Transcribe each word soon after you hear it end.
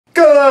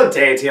Good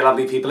day to you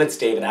lovely people, it's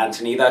David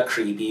Anthony, the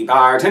creepy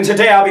bard, and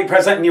today I'll be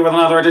presenting you with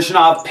another edition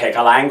of Pick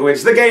a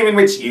Language, the game in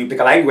which you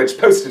pick a language,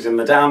 post it in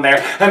the down there,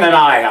 and then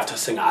I have to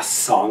sing a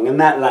song in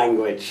that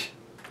language.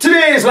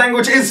 Today's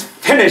language is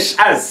Finnish,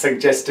 as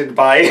suggested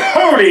by,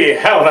 holy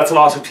hell, that's a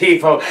lot of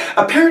people.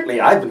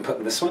 Apparently I've been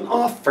putting this one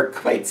off for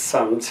quite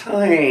some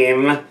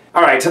time.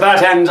 Alright, to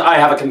that end, I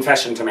have a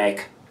confession to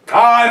make.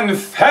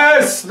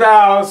 Confess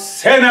thou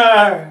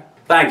sinner!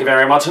 Thank you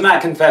very much, and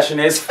that confession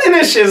is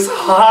Finnish is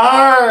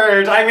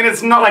hard! I mean,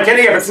 it's not like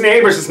any of its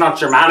neighbours, it's not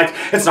Germanic,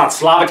 it's not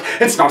Slavic,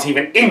 it's not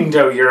even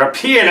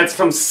Indo-European, it's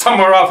from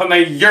somewhere off in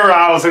the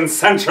Urals in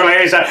Central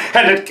Asia,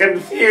 and it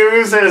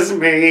confuses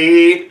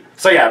me.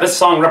 So yeah, this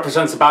song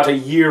represents about a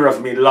year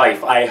of me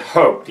life. I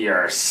hope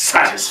you're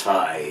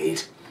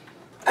satisfied.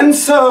 And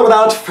so,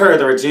 without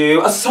further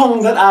ado, a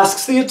song that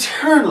asks the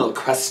eternal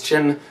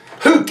question,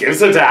 who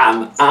gives a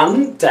damn?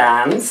 And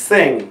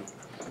dancing.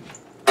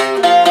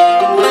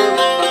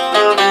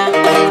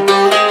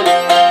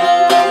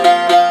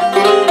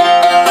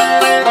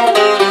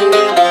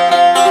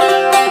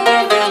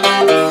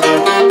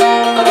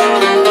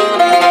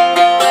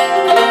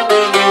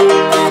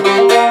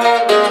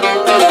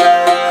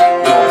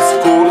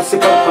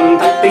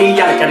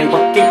 Jälkäni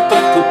pakki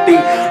tuttutti.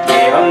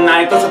 Ievan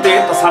näitä se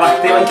tieto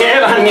sarattivan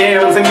kevään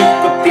Ievan se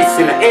nukkutti.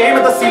 Sillä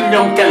Eevalta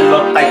silloin kello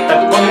taittaa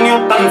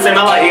kunnioitan sen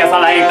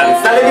alaihassa läitän.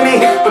 Sälvini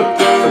hipput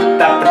tipput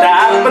täppä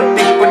täppä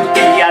tipput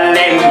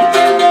hiljalleen.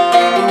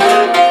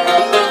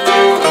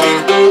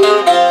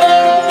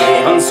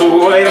 Ievan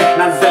suu ei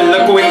vehnäisellä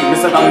kuin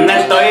missä tonne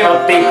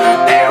toivotti.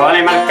 Ne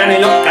oli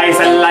märkäni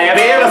jokaisella ja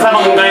vieressä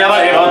monta ja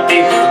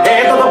vaivotti.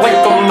 Ei tota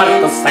vaikka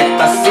Markku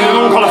saittaa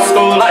silloin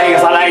kolaskuu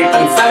laihassa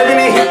läitän.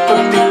 Sälvini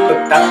hipput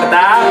tipput täppä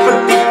täppä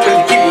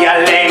tipput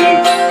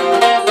hiljalleen.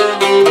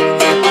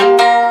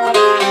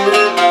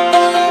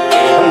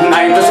 Ievan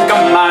näitä se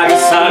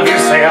kammarissa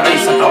virsa ja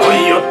viisata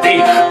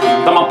huijutti.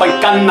 Muutama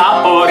paikka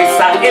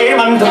naapurissa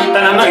Ievan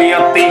tuttana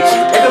noijotti.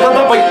 Eikö tota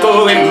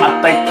poikkuu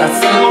emmat taikka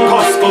silloin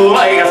kolaskuu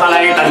laihassa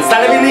läitän.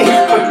 Sälvini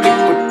hipput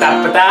tipput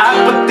täppä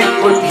täppä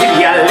tipput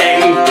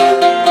hiljalleen.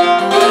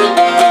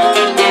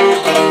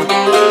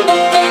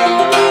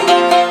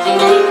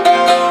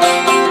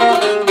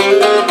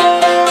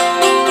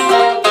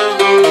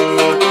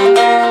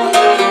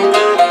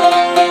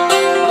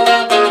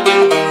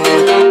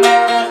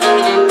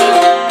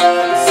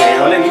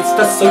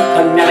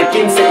 Soitan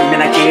jälkeen sen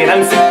minä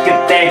kiirän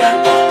sykkytte.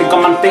 Pohtiko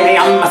manttini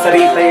ammassa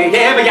riittää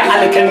Ievan ja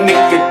älkän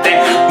nykkytte.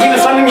 Minä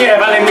sanon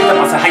Ievalle mitä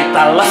mä se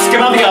haittaa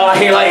laskema viola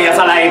hilai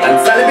sä läitän.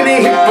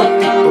 Sälvini hipput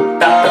tipput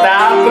täppä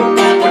täpput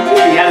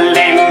tipput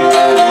hiljalleen.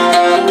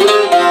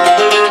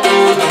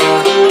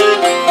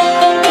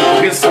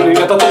 Uhris on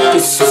yötä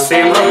tuttussa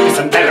sen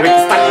roppisen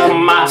tervetis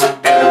takkumaa.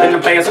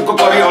 Terveinen peijäs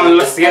koko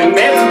korjollas ja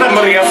metsätä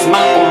morjas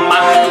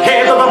makkumaa.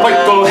 Hei tota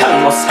poikkuu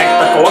helmos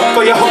haittaa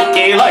kuokko ja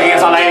hokki lai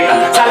sä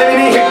läitän.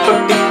 Sälvini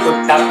hipput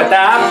tipput täppä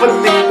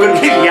täpput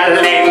tipput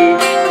hiljalleen.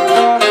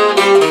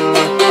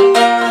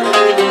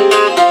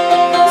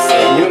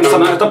 Sen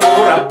sanon, että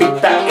puura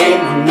pitää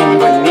en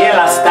voi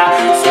nielästä.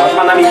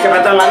 Suotmana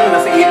mikävätä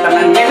lanna siitä mä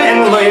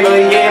menen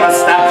loivoi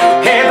Ievasta.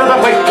 Hei tota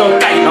poikkuu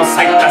kainos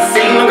haittaa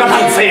silloin kun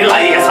tanssii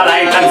lai sä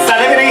läitän.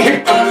 Sälvini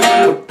hipput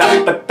tipput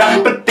täppä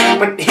täpput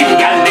tipput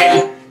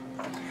hiljalleen.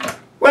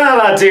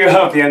 Well, I do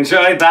hope you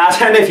enjoyed that,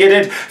 and if you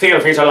did, feel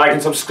free to like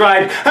and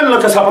subscribe, and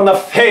look us up on the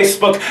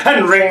Facebook,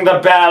 and ring the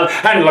bell,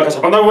 and look us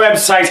up on the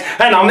website,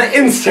 and on the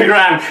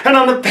Instagram, and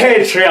on the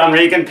Patreon,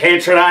 where you can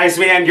patronize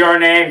me, and your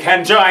name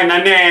can join the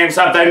names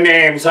of the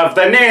names of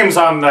the names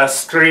on the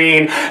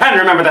screen. And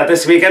remember that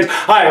this weekend,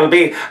 I will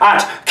be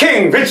at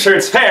King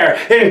Richard's Fair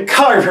in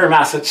Carver,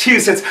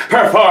 Massachusetts,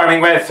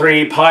 performing with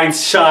 3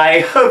 Points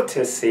Shy. Hope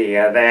to see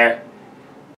you there.